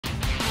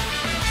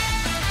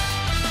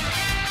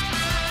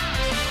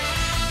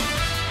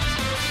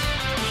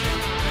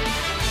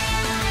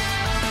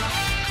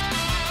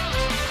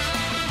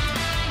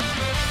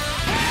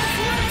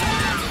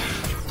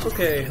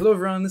Okay, hello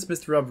everyone, this is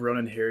Mr. Rob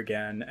Ronan here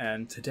again,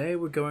 and today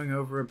we're going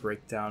over a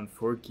breakdown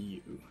for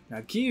Giyu.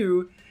 Now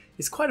Giyu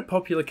is quite a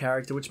popular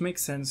character, which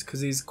makes sense because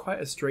he's quite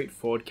a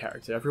straightforward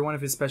character. Every one of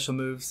his special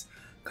moves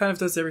kind of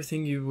does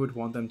everything you would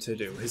want them to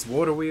do. His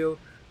water wheel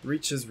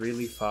reaches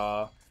really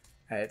far,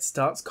 it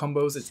starts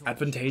combos, it's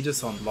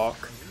advantageous on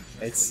lock,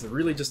 it's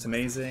really just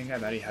amazing,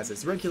 and then he has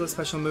his regular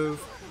special move,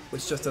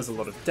 which just does a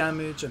lot of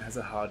damage and has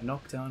a hard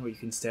knockdown where you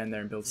can stand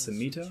there and build some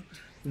meter.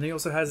 And he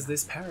also has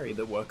this parry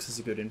that works as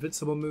a good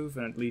invincible move,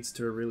 and it leads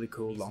to a really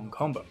cool long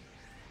combo.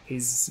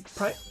 He's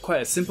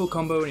quite a simple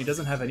combo, and he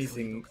doesn't have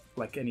anything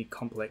like any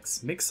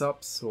complex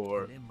mix-ups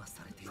or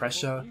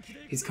pressure.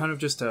 He's kind of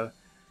just a...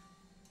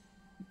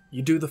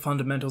 you do the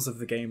fundamentals of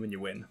the game and you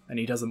win, and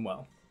he does them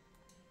well.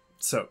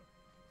 So,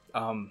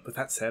 with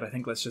that said, I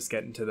think let's just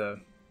get into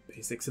the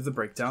basics of the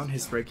breakdown.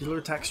 His regular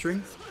attack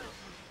string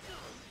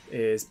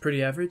is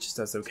pretty average,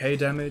 does okay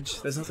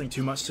damage. There's nothing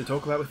too much to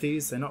talk about with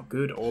these, they're not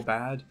good or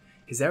bad.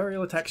 His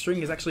aerial attack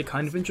string is actually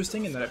kind of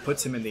interesting in that it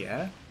puts him in the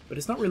air, but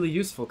it's not really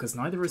useful because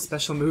neither of his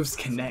special moves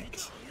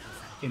connect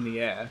in the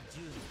air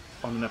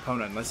on an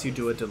opponent unless you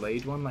do a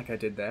delayed one like I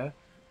did there,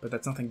 but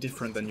that's nothing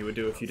different than you would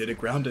do if you did a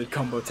grounded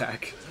combo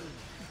attack.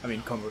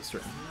 Combo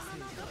string.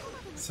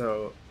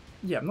 So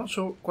yeah, I'm not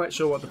quite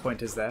sure what the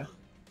point is there.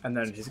 And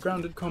then his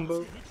grounded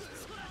combo,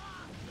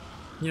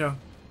 you know,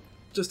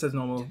 just as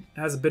normal,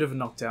 has a bit of a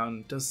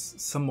knockdown, does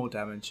some more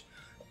damage,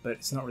 but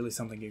it's not really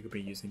something you could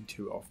be using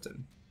too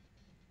often.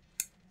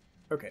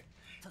 Okay,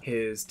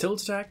 his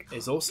tilt attack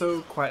is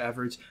also quite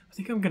average. I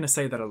think I'm going to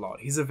say that a lot.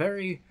 He's a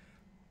very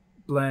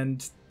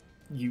bland,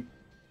 you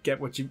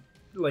get what you...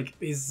 like,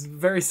 he's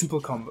very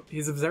simple combo.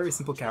 He's a very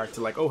simple character,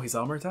 like, oh, his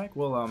armor attack?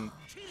 Well,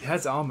 it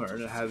has armor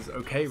and it has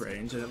okay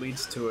range, and it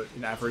leads to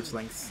an average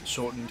length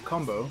shortened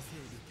combo.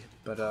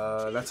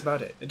 But that's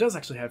about it. It does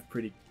actually have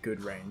pretty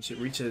good range. It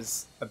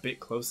reaches a bit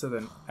closer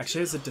than...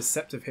 actually has a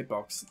deceptive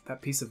hitbox.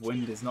 That piece of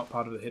wind is not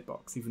part of the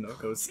hitbox, even though it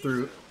goes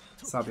through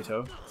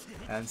Sabito.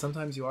 And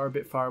sometimes you are a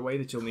bit far away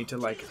that you'll need to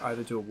like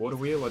either do a water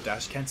wheel or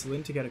dash cancel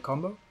in to get a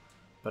combo.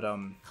 But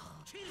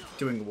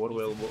doing a water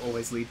wheel will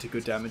always lead to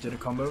good damage in a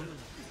combo.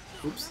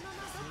 Oops.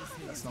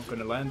 That's not going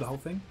to land the whole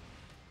thing.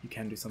 You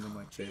can do something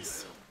like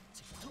this.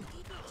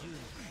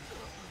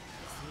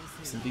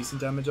 Some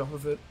decent damage off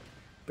of it.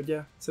 But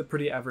yeah, it's a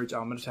pretty average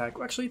armor attack.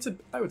 Well, actually,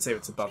 I would say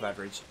it's above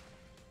average.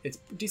 It's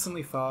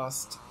decently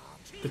fast.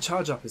 The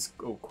charge up is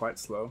quite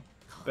slow,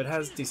 but it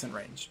has decent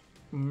range.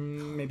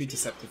 Maybe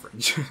deceptive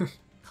range.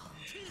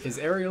 His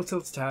aerial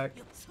tilt attack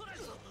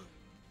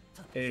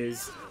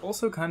is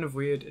also kind of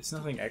weird. It's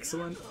nothing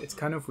excellent. It's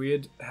kind of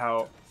weird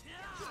how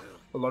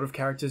a lot of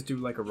characters do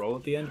like a roll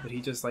at the end, but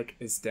he just like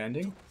is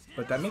standing.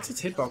 But that makes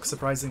its hitbox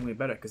surprisingly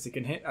better because it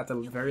can hit at the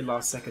very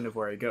last second of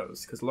where he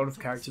goes. Because a lot of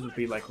characters would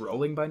be like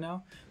rolling by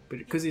now, but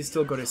because he's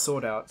still got his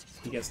sword out,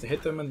 he gets to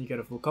hit them and you get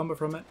a full combo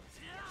from it.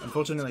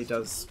 Unfortunately, it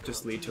does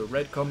just lead to a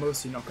red combo,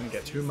 so you're not going to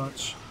get too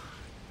much.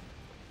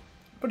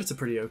 But it's a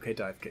pretty okay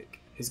dive kick.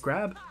 His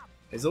grab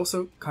is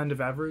also kind of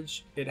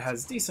average. It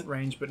has decent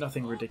range, but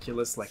nothing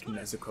ridiculous like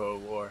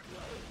Nezuko or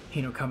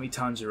Hinokami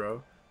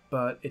Tanjiro.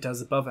 But it does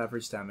above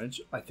average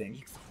damage, I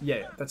think.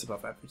 Yeah, that's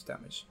above average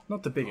damage.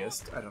 Not the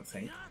biggest, I don't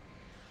think.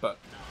 But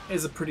it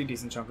is a pretty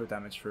decent chunk of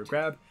damage for a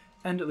grab,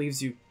 and it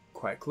leaves you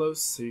quite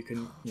close, so you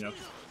can, you know,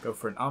 go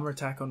for an armor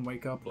attack on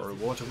wake up or a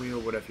water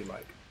wheel, whatever you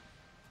like.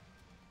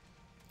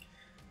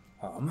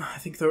 I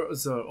think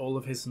those are all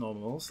of his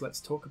normals. Let's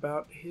talk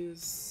about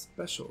his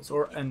specials,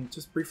 and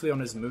just briefly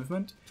on his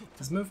movement.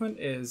 His movement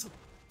is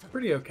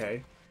pretty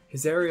okay.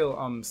 His aerial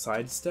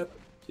sidestep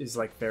is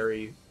like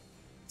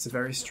it's a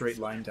very straight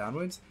line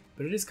downwards,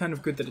 but it is kind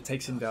of good that it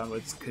takes him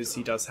downwards because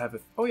he does have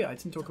oh yeah, I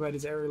didn't talk about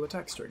his aerial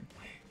attack string.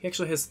 He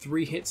actually has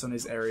 3 hits on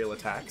his aerial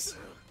attacks,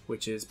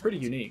 which is pretty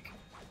unique.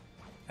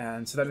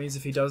 And so that means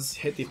if he does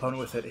hit the opponent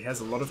with it, he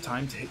has a lot of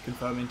time to hit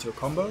confirm into a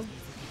combo,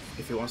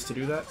 if he wants to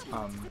do that.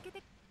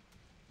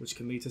 Which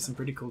can lead to some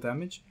pretty cool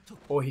damage,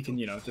 or he can,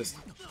 you know, just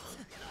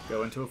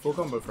go into a full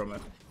combo from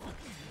it.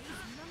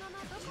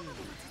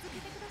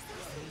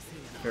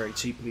 Very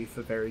cheaply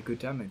for very good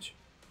damage.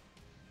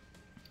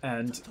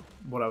 And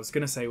what I was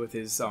going to say with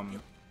his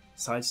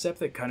sidestep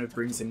that kind of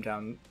brings him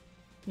down,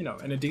 you know,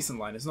 in a decent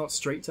line. It's not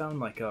straight down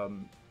like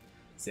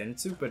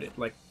Zenitsu, but it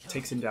like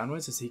takes him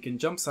downwards as he can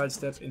jump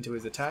sidestep into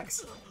his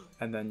attacks,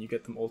 and then you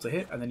get them all to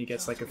hit, and then he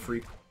gets like a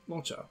free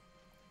launcher.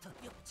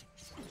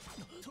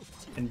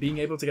 And being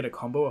able to get a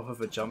combo off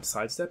of a jump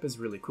sidestep is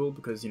really cool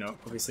because, you know,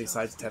 obviously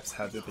sidesteps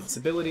have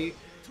invincibility,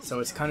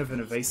 so it's kind of an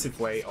evasive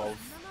way of...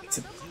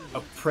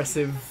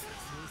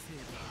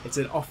 it's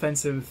an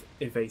offensive,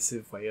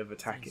 evasive way of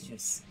attacking.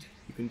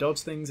 You can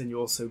dodge things and you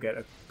also get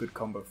a good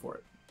combo for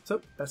it.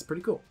 So that's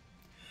pretty cool.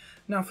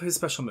 Now for his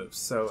special moves.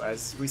 So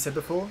as we said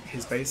before,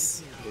 his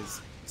base,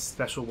 his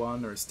special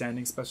one, or his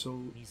standing special,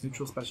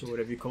 neutral special,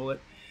 whatever you call it,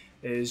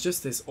 is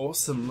just this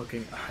awesome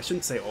looking... I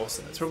shouldn't say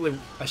awesome,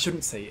 I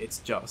shouldn't say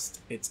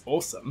it's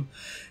awesome.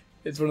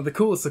 It's one of the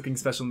coolest looking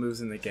special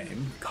moves in the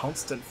game,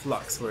 Constant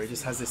Flux, where he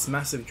just has this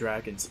massive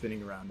dragon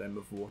spinning around him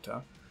of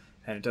water.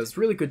 and it does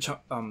really good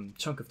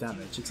chunk of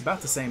damage. It's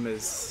about the same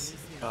as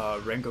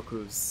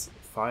Rengoku's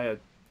Fire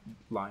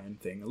Lion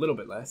thing, a little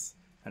bit less,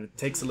 and it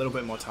takes a little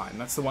bit more time.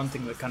 That's the one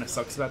thing that kind of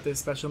sucks about this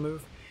special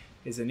move,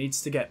 is it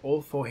needs to get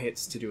all 4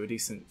 hits to do a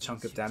decent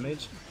chunk of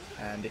damage,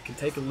 and it can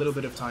take a little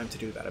bit of time to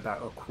do that,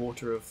 about a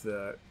quarter of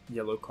the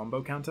yellow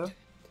combo counter.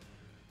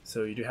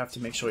 So you do have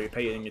to make sure you're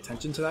paying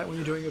attention to that when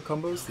you're doing your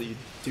combos, that you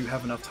do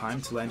have enough time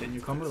to land it in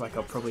your combo. Like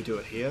I'll probably do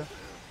it here,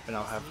 and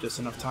I'll have just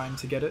enough time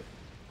to get it,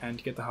 and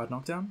to get the hard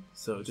knockdown.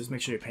 So just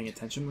make sure you're paying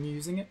attention when you're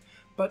using it.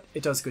 But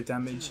it does good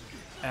damage,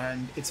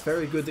 and it's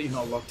very good that you're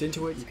not locked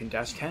into it. You can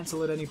dash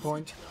cancel at any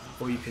point,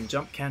 or you can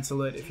jump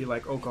cancel it if you're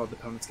like, oh god, the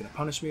opponent's going to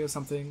punish me or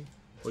something.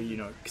 Or, you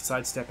know,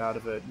 sidestep out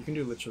of it. You can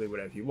do literally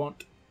whatever you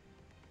want.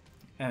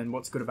 And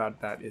what's good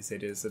about that is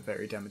it is a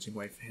very damaging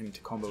way for him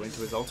to combo into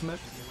his ultimate.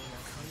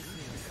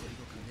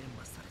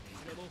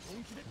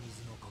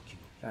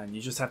 And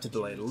you just have to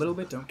delay it a little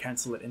bit, don't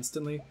cancel it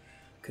instantly,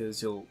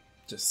 because you'll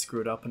just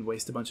screw it up and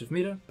waste a bunch of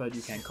meter, but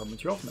you can combo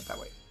into your ultimate that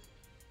way.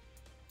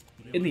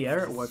 In the air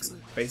it works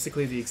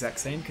basically the exact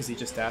same, because he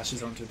just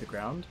dashes onto the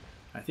ground.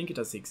 I think it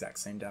does the exact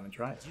same damage,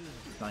 right?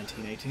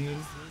 1918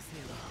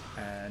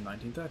 and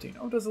 1913.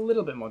 Oh, it does a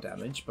little bit more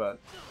damage, but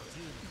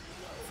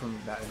from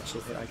that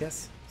initial hit, I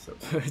guess. So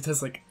it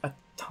does like a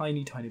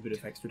tiny bit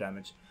of extra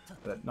damage,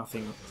 but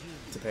nothing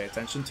to pay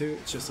attention to.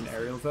 It's just an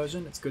aerial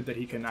version. It's good that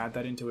he can add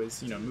that into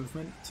his, you know,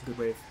 movement. It's a good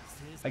way of...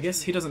 I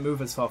guess he doesn't move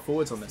as far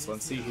forwards on this one.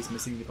 See, he's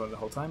missing the opponent the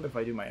whole time, but if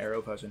I do my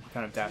aerial version, he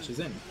kind of dashes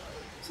in.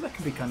 So that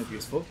can be kind of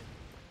useful.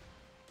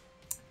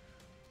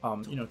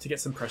 You know, to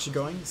get some pressure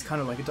going, it's kind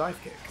of like a dive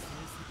kick.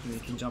 And you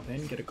can jump in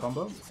and get a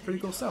combo. It's pretty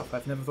cool stuff.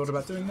 I've never thought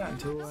about doing that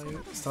until I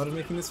started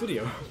making this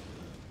video.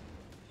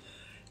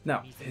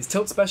 Now, his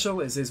tilt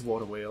special is his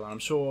water wheel, and I'm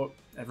sure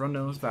everyone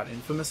knows about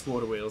infamous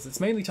water wheels. It's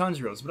mainly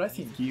Tanjiro's, but I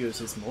think Giyu's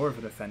is more of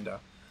an offender.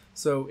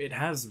 So it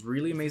has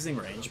really amazing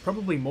range,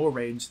 probably more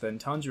range than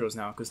Tanjiro's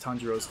now, because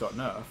Tanjiro's got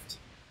nerfed.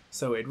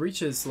 So it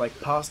reaches like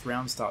past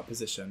round start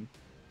position,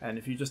 and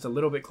if you're just a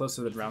little bit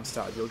closer than round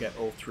start, you'll get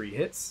all 3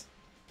 hits.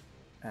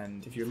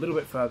 And if you're a little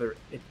bit further,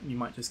 you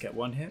might just get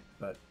 1 hit,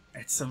 but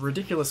it's a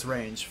ridiculous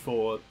range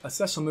for a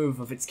special move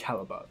of its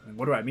caliber. And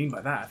what do I mean by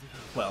that?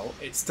 Well,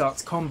 it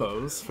starts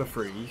combos for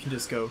free. You can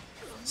just go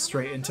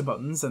straight into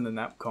buttons and then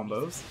that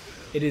combos.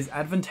 It is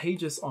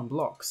advantageous on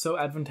block, so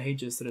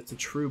advantageous that it's a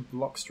true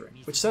block string,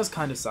 which does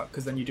kind of suck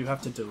because then you do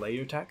have to delay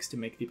your attacks to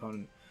make the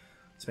opponent,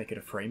 to make it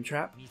a frame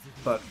trap.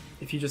 But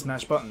if you just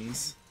mash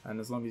buttons,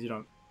 and as long as you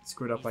don't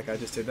screw it up like I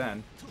just did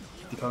then,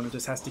 the opponent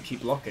just has to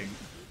keep blocking.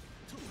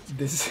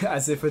 This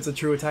as if it's a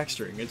true attack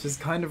string. It's just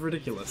kind of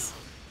ridiculous.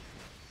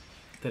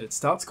 That it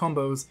starts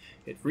combos,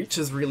 it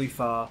reaches really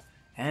far,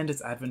 and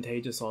it's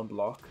advantageous on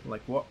block.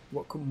 Like, what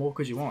more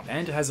could you want?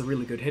 And it has a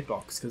really good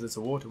hitbox, because it's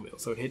a water wheel,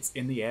 so it hits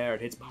in the air,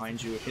 it hits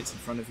behind you, it hits in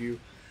front of you.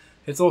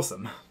 It's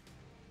awesome.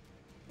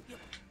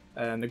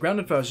 And the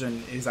grounded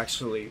version is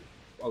actually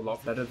a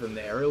lot better than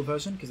the aerial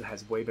version, because it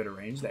has way better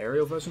range. The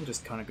aerial version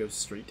just kind of goes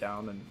straight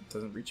down and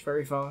doesn't reach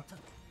very far,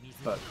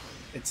 but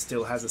it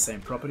still has the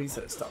same properties,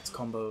 that it starts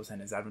combos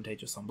and is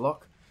advantageous on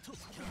block.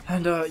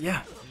 And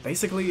yeah,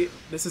 basically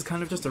this is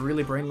kind of just a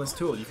really brainless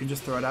tool. You can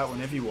just throw it out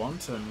whenever you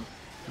want, and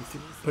you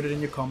can put it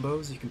in your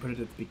combos, you can put it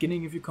at the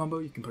beginning of your combo,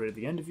 you can put it at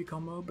the end of your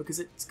combo, because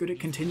it's good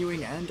at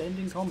continuing and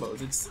ending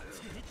combos. It's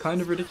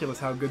kind of ridiculous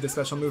how good this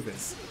special move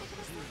is.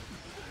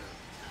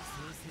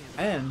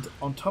 And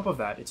on top of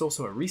that, it's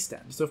also a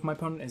restand. So if my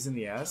opponent is in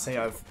the air, say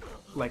I've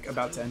like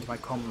about to end my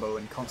combo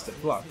in constant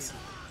flux,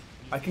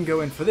 I can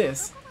go in for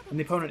this, and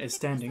the opponent is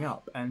standing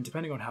up, and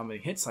depending on how many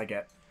hits I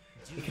get,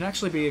 it can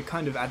actually be a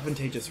kind of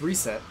advantageous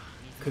reset,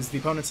 because the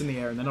opponent's in the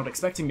air and they're not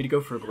expecting me to go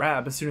for a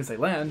grab as soon as they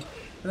land,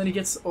 and then he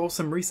gets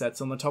awesome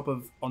resets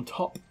on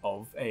top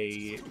of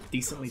a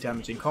decently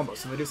damaging combo.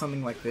 So if I do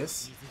something like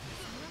this...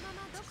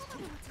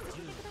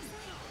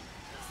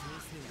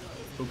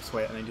 Oops,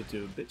 wait, I need to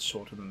do a bit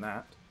shorter than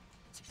that.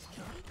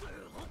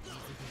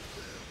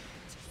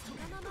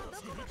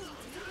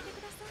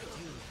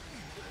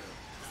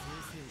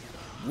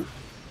 Whoop.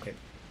 Okay.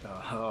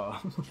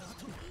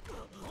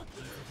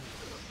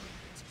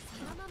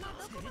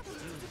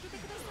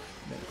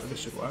 This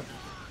should work.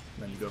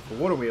 Then you go for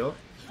water wheel,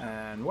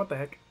 and what the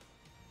heck?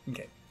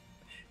 Okay.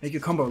 Make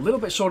your combo a little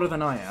bit shorter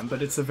than I am,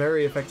 but it's a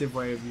very effective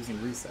way of using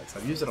resets.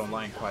 I've used it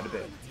online quite a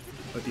bit,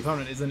 but the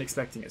opponent isn't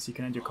expecting it, so you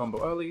can end your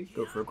combo early,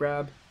 go for a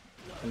grab,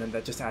 and then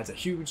that just adds a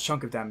huge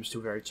chunk of damage to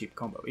a very cheap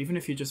combo, even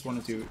if you just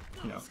want to do,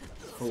 you know,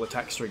 full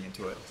attack string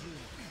into it.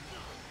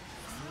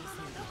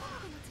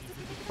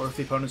 Or if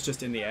the opponent's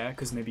just in the air,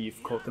 because maybe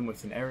you've caught them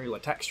with an aerial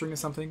attack string or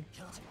something.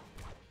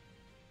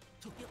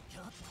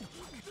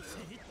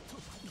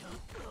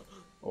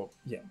 Or,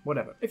 yeah,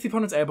 whatever. If the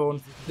opponent's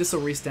airborne, this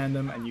will restand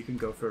them and you can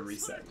go for a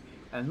reset.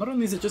 And not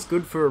only is it just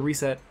good for a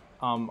reset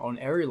on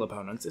aerial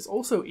opponents, it's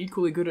also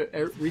equally good at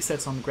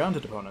resets on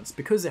grounded opponents,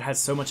 because it has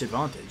so much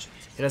advantage.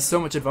 It has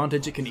so much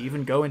advantage it can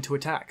even go into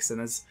attacks,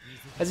 and as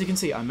you can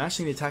see, I'm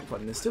mashing the attack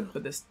button,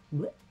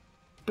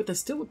 but there's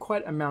still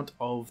quite an amount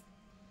of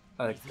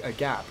a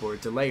gap or a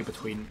delay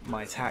between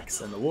my attacks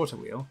and the water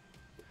wheel.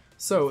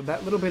 So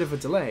that little bit of a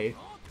delay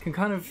can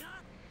kind of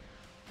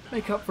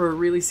make up for a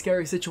really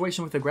scary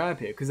situation with the grab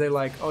here, because they're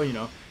like, oh, you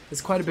know,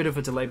 there's quite a bit of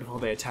a delay before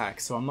they attack,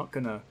 so I'm not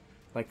gonna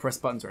like press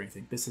buttons or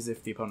anything. This is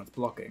if the opponent's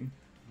blocking.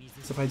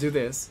 So if I do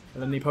this,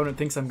 and then the opponent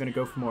thinks I'm gonna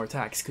go for more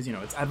attacks, because, you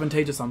know, it's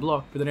advantageous on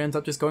block, but then it ends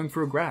up just going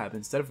for a grab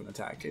instead of an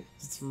attack.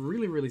 It's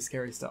really, really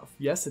scary stuff.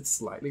 Yes, it's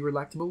slightly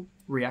reactable,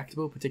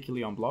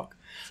 particularly on block,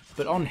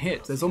 but on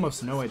hit, there's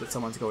almost no way that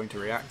someone's going to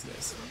react to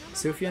this.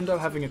 So if you end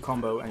up having a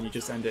combo and you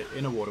just end it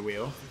in a water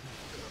wheel,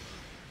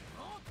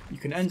 you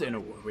can end it in a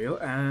water wheel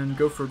and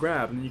go for a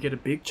grab, and then you get a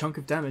big chunk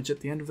of damage at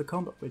the end of the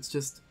combo. It's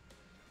just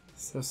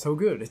so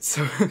good. It's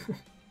so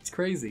it's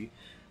crazy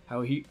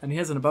how he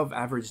has an above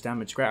average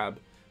damage grab,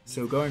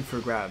 so going for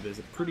a grab is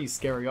a pretty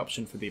scary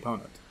option for the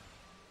opponent.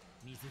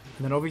 And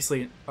then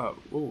obviously, oh,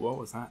 what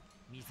was that?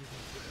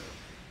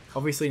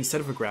 Obviously,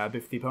 instead of a grab,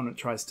 if the opponent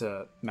tries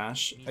to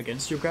mash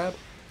against your grab,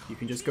 you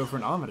can just go for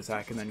an armored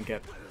attack and then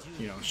get,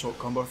 you know, a short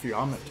combo for your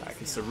armored attack.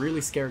 It's a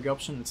really scary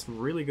option. It's a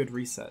really good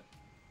reset.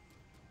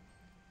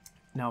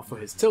 Now for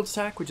his tilt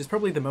attack, which is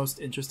probably the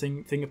most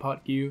interesting thing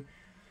about Giyu,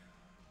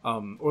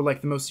 or like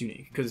the most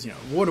unique, because, you know,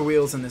 water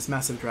wheels and this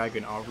massive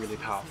dragon are really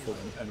powerful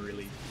and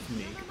really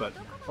unique, but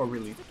are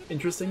really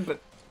interesting, but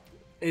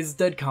his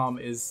dead calm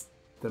is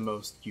the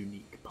most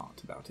unique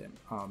part about him.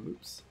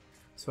 Oops.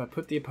 So I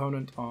put the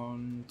opponent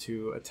on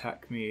to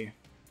attack me.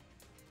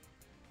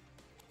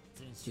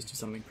 Just do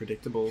something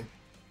predictable.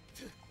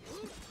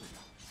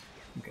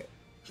 Okay.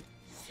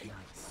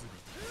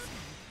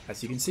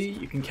 As you can see,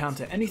 you can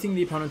counter anything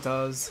the opponent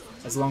does,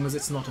 as long as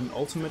it's not an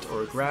ultimate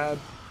or a grab,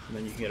 and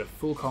then you can get a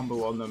full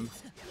combo on them,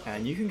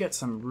 and you can get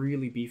some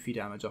really beefy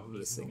damage off of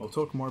this thing. We'll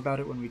talk more about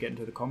it when we get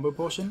into the combo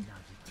portion,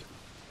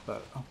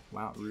 but, oh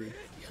wow, rude.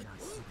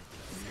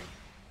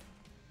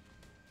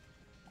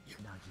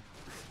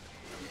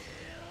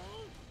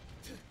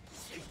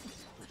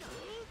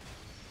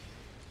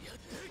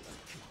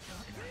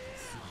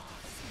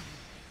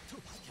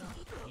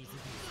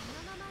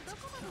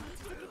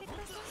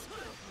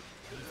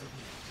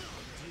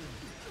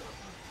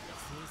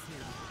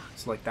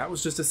 So like that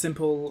was just a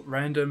simple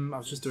random, I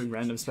was just doing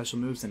random special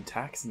moves and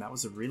attacks, and that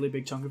was a really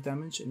big chunk of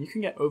damage, and you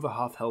can get over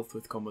half health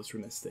with combos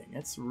from this thing.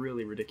 It's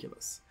really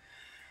ridiculous.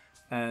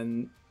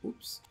 And,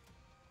 oops.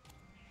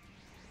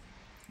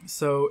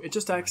 So it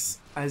just acts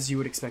as you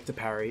would expect a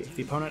parry. If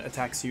the opponent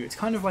attacks you, it's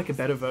kind of like a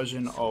better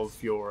version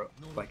of your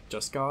like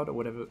just guard or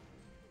whatever,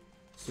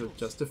 your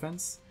just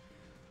defense.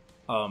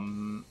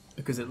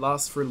 Because it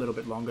lasts for a little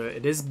bit longer.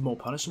 It is more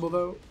punishable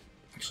though.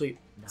 Actually,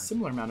 a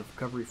similar amount of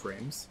recovery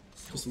frames,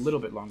 just a little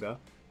bit longer,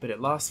 but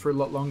it lasts for a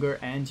lot longer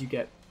and you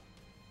get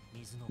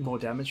more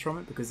damage from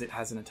it because it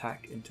has an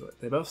attack into it.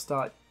 They both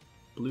start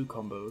blue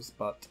combos,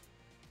 but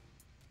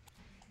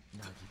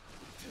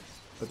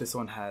this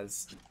one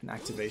has an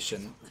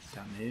activation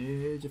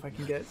damage, if I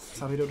can get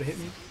Sabido to hit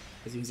me.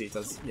 As you can see, it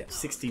does, yeah,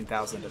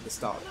 16,000 at the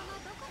start.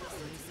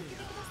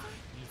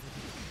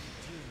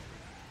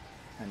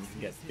 And you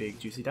can get big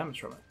juicy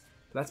damage from it.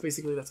 But that's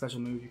basically that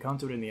special move. You can't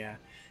do it in the air.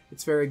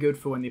 It's very good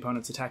for when the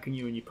opponent's attacking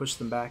you and you push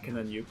them back and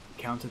then you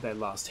counter their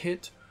last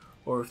hit,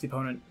 or if the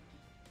opponent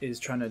is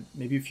trying to,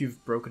 maybe if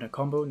you've broken a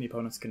combo and the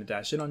opponent's going to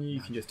dash in on you,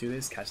 you can just do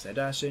this, catch their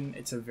dash in.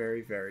 It's a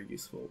very, very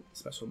useful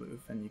special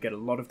move and you get a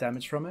lot of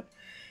damage from it.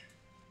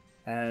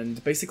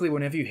 And basically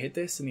whenever you hit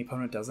this and the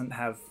opponent doesn't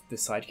have the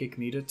sidekick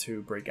meter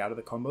to break out of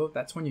the combo,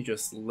 that's when you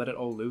just let it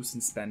all loose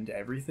and spend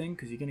everything,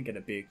 because you're going to get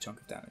a big chunk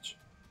of damage.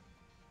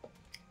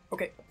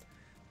 Okay,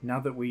 now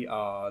that we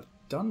are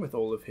done with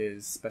all of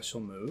his special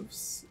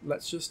moves,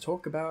 let's just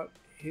talk about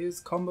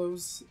his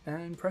combos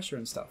and pressure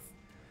and stuff.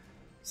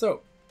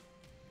 So,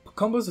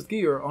 combos with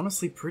Giyu are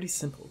honestly pretty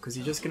simple, because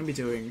you're just going to be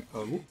doing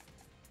a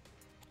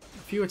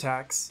few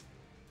attacks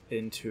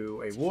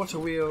into a water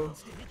wheel,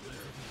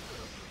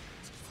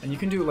 and you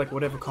can do like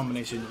whatever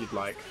combination you'd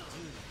like.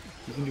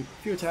 You can do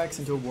a few attacks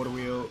into a water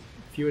wheel,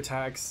 a few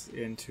attacks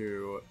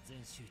into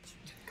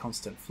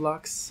constant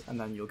flux, and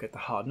then you'll get the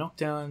hard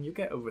knockdown. You'll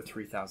get over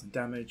 3,000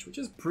 damage, which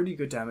is pretty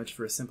good damage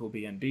for a simple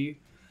BNB.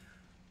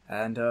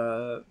 And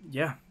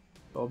yeah,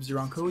 Bob's your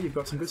uncle, you've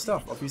got some good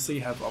stuff. Obviously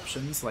you have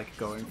options like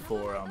going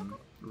for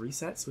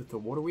resets with the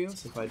water wheel.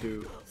 So if I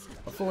do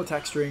a full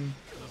attack string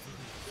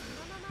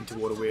into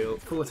water wheel,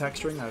 full attack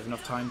string, I have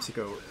enough time to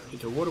go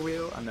into a water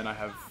wheel, and then I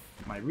have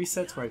my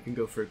resets where I can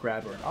go for a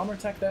grab or an armor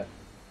attack there.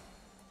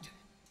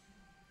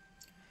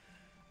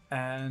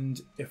 And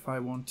if I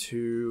want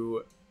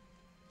to,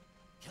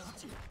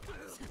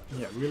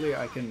 yeah, really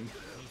I can,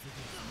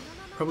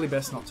 probably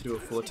best not to do a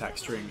full attack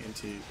string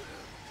into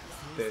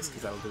this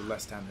because that will do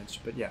less damage,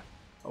 but yeah.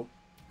 Oh,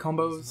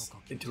 combos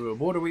into a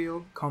water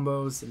wheel,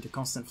 combos into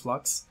constant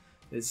flux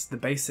is the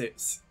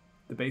basis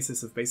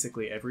of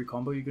basically every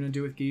combo you're going to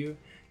do with Giyu.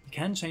 You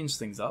can change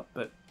things up,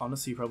 but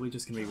honestly you're probably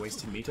just going to be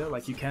wasting meter.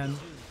 Like you can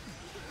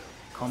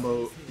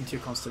combo into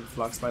constant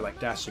flux by like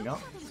dashing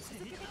up,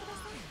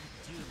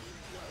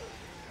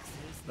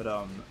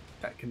 but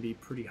that can be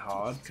pretty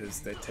hard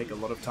because they take a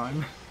lot of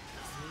time.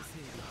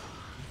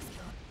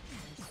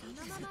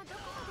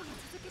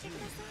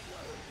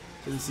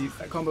 So you see,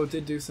 that combo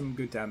did do some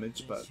good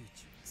damage, but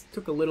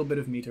took a little bit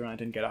of meter and I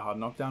didn't get a hard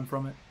knockdown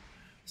from it.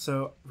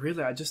 So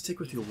really, I just stick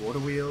with your water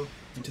wheel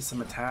into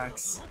some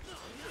attacks,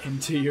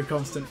 into your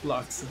constant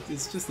flux.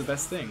 It's just the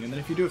best thing. And then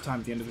if you do have time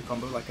at the end of the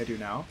combo, like I do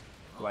now,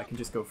 well, I can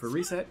just go for a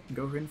reset and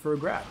go in for a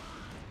grab.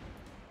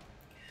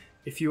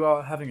 If you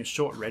are having a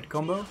short red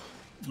combo,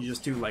 you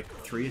just do like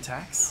 3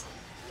 attacks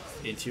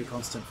into your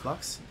constant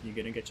flux. You're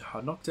gonna get your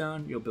hard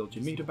knockdown, you'll build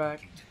your meter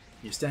back,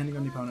 you're standing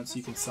on the opponent so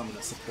you can summon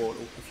a support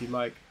if you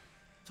like.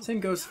 Same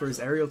goes for his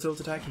aerial tilt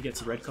attack, he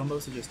gets a red combo,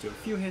 so just do a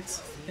few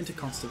hits into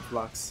constant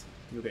flux,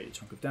 you'll get your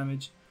chunk of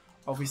damage.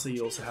 Obviously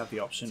you also have the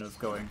option of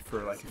going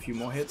for like a few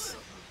more hits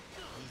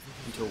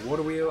into a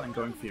water wheel and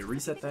going for your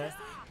reset there.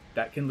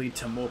 That can lead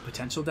to more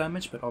potential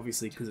damage, but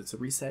obviously because it's a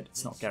reset,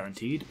 it's not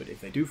guaranteed, but if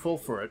they do fall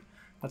for it,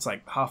 that's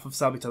like half of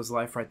Sabito's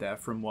life right there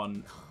from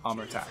one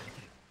armor attack.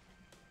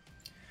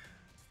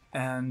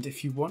 And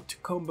if you want to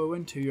combo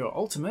into your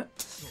ultimate,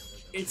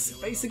 it's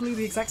basically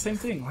the exact same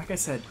thing. Like I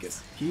said,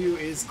 because Giyu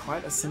is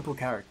quite a simple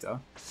character.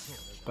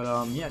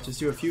 But yeah, just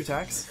do a few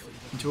attacks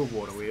into a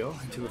water wheel,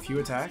 into a few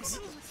attacks,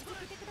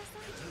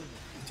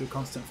 into a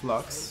constant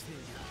flux,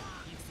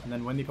 and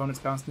then when the opponent's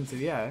bounced into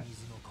the air,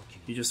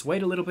 you just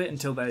wait a little bit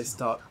until they're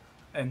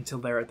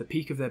at the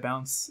peak of their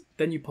bounce,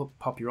 then you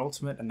pop your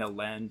ultimate and they'll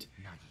land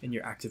in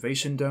your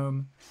activation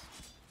dome,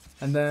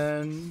 and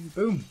then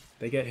boom,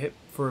 they get hit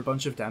for a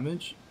bunch of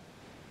damage.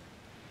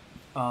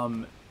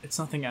 It's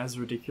nothing as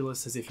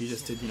ridiculous as if you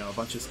just did, you know, a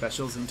bunch of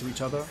specials into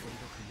each other.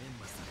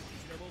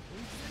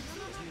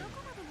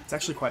 It's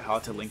actually quite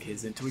hard to link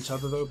his into each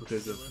other though,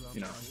 because of,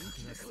 you know,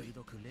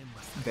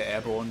 the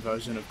airborne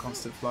version of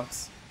Constant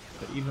Flux.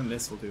 But even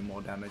this will do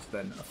more damage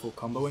than a full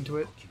combo into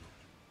it.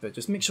 But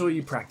just make sure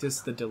you practice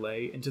the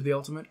delay into the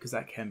ultimate, because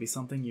that can be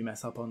something you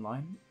mess up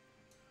online.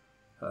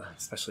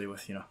 Especially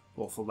with, you know,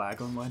 awful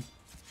lag online.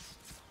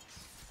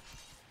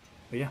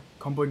 But yeah,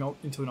 comboing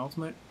into an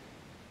ultimate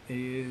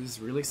is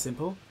really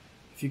simple.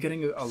 If you're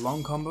getting a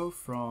long combo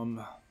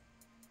from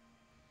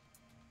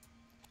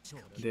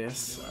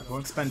this, I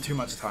won't spend too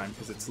much time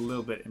because it's a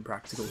little bit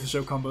impractical to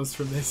show combos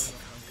from this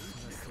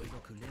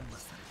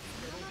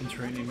in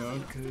training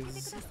mode,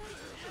 because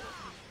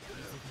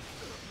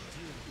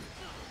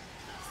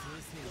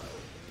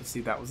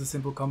see, that was a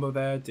simple combo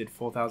there, did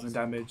 4,000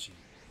 damage,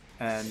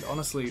 and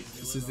honestly,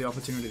 this is the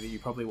opportunity that you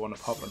probably want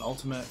to pop an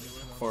ultimate,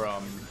 or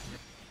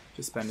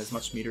just spend as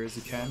much meter as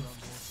you can.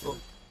 Oh,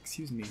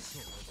 excuse me.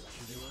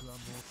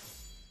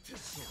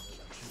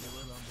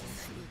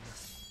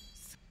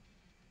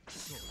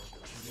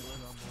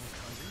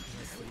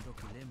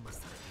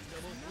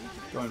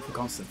 Going for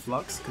Constant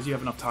Flux, because you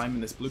have enough time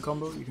in this blue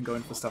combo, you can go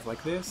in for stuff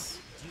like this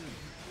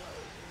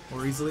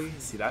more easily.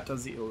 See, that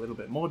does a little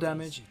bit more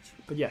damage,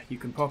 but yeah, you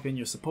can pop in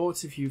your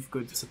supports if you've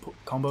good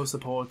combo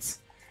supports.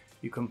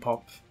 You can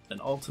pop an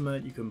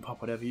ultimate, you can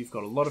pop whatever, you've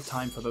got a lot of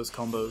time for those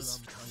combos.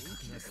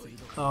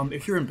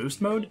 If you're in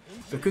boost mode,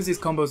 because these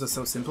combos are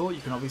so simple,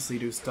 you can obviously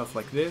do stuff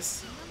like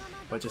this,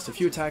 but just a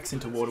few attacks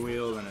into Water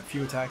Wheel and a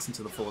few attacks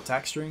into the full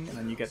attack string, and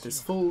then you get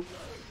this full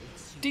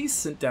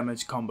decent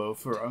damage combo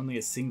for only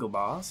a single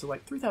bar. So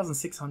like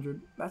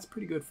 3,600, that's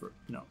pretty good for,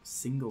 you know,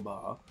 single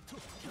bar.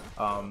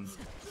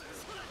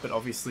 But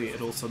obviously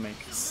it also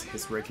makes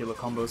his regular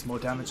combos more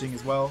damaging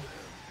as well,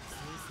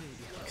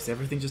 because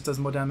everything just does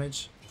more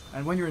damage.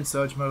 And when you're in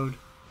Surge mode,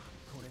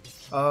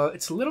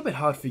 it's a little bit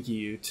hard for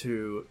Giyu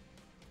to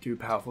do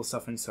powerful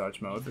stuff in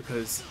Surge mode,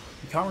 because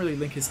you can't really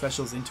link his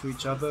specials into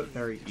each other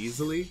very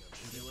easily,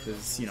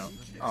 because, you know,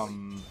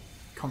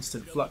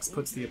 Constant Flux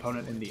puts the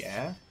opponent in the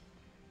air,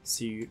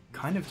 so you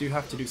kind of do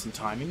have to do some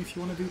timing if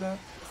you want to do that,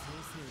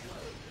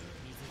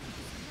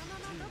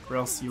 or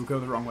else you'll go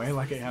the wrong way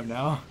like I have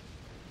now.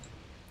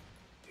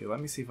 Okay, let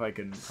me see if I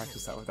can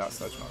practice that without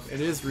Surge mode.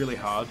 It is really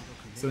hard.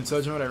 So in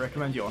Surge mode, I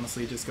recommend you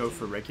honestly just go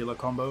for regular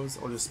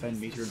combos, or just spend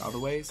meter in other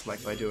ways,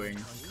 like by doing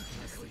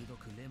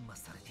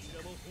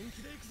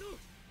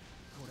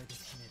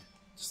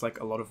just like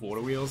a lot of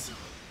Water Wheels.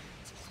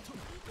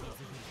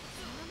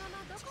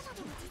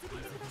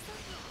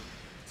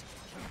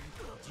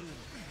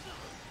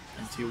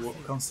 Into your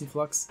Constant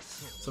Flux.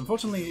 So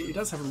unfortunately, he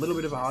does have a little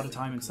bit of a harder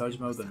time in Surge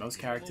mode than most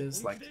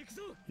characters, like,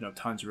 you know,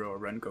 Tanjiro or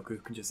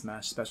Rengoku can just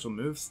smash special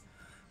moves,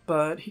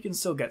 but he can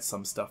still get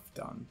some stuff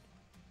done.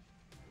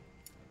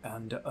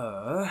 And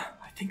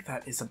I think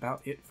that is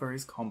about it for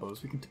his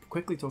combos. We can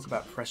quickly talk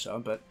about pressure,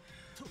 but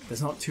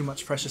there's not too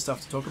much pressure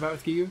stuff to talk about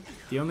with Giyu.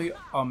 The only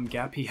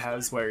gap he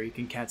has where he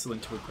can cancel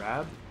into a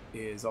grab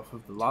is off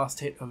of the last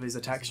hit of his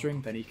attack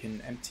string, then he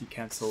can empty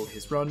cancel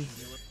his run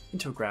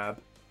into a grab.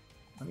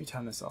 Let me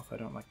turn this off, I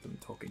don't like them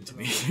talking to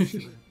me.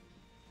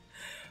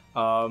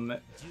 None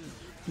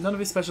of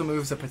his special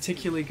moves are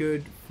particularly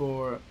good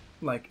for,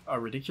 like, are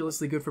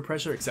ridiculously good for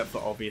pressure, except for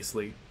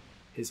obviously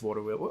his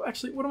Water Wheel. Well,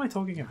 actually, what am I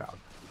talking about?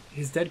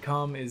 His Dead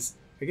Calm is,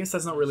 I guess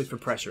that's not really for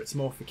pressure, it's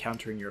more for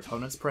countering your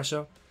opponent's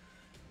pressure.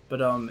 But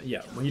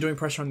yeah, when you're doing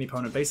pressure on the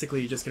opponent,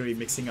 basically you're just going to be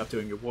mixing up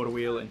doing your Water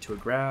Wheel into a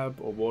grab,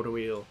 or Water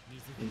Wheel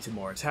into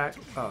more attack.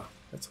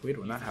 That's weird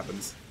when that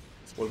happens.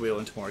 Water Wheel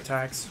into more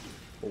attacks,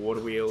 or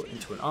Water Wheel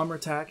into an armor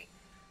attack.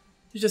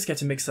 you just get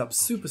to mix up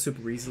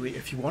super easily.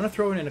 If you want to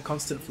throw in a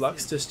constant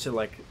flux just to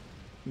like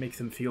make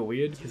them feel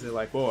weird, because they're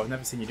like, whoa, I've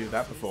never seen you do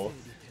that before,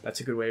 that's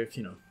a good way of,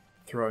 you know,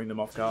 throwing them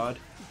off guard,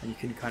 and you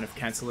can kind of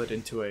cancel it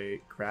into a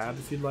grab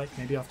if you'd like,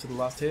 maybe after the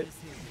last hit.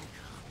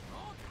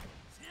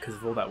 Because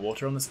of all that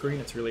water on the screen,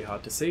 it's really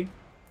hard to see.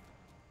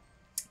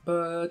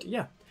 But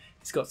yeah,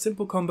 he's got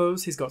simple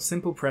combos, he's got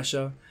simple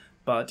pressure,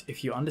 but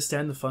if you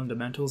understand the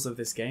fundamentals of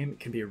this game, it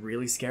can be a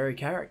really scary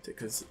character,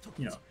 because,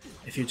 you know,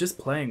 if you're just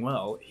playing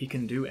well, he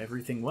can do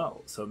everything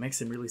well, so it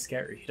makes him really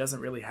scary. He doesn't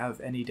really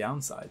have any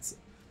downsides,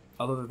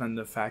 other than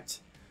the fact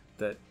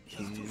that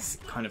he's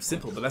kind of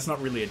simple, but that's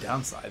not really a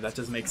downside, that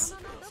just makes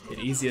it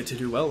easier to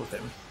do well with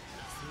him.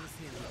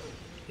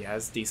 He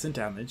has decent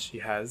damage, he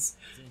has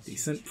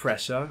decent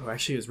pressure, who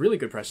actually has really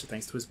good pressure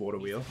thanks to his water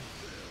wheel.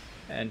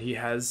 And he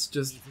has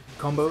just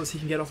combos he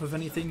can get off of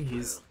anything.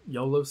 He's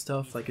YOLO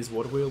stuff like his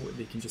water wheel that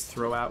he can just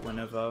throw out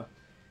whenever.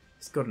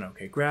 He's got an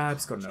okay grab,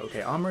 he's got an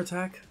okay armor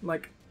attack.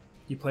 Like,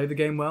 you play the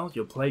game well,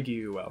 you'll play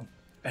Giyu well.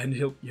 And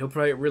he'll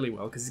play it really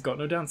well because he's got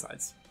no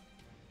downsides.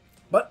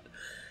 But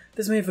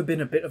this may have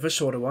been a bit of a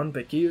shorter one,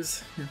 but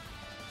Giyu's...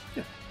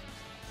 yeah.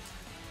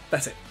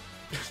 That's it.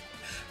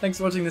 Thanks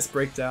for watching this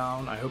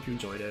breakdown, I hope you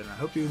enjoyed it, and I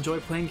hope you enjoy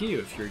playing Giyu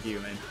if you're a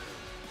Giyu main.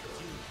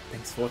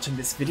 Thanks for watching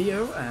this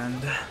video,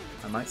 and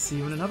I might see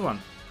you in another one.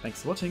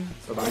 Thanks for watching,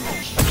 bye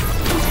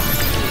bye.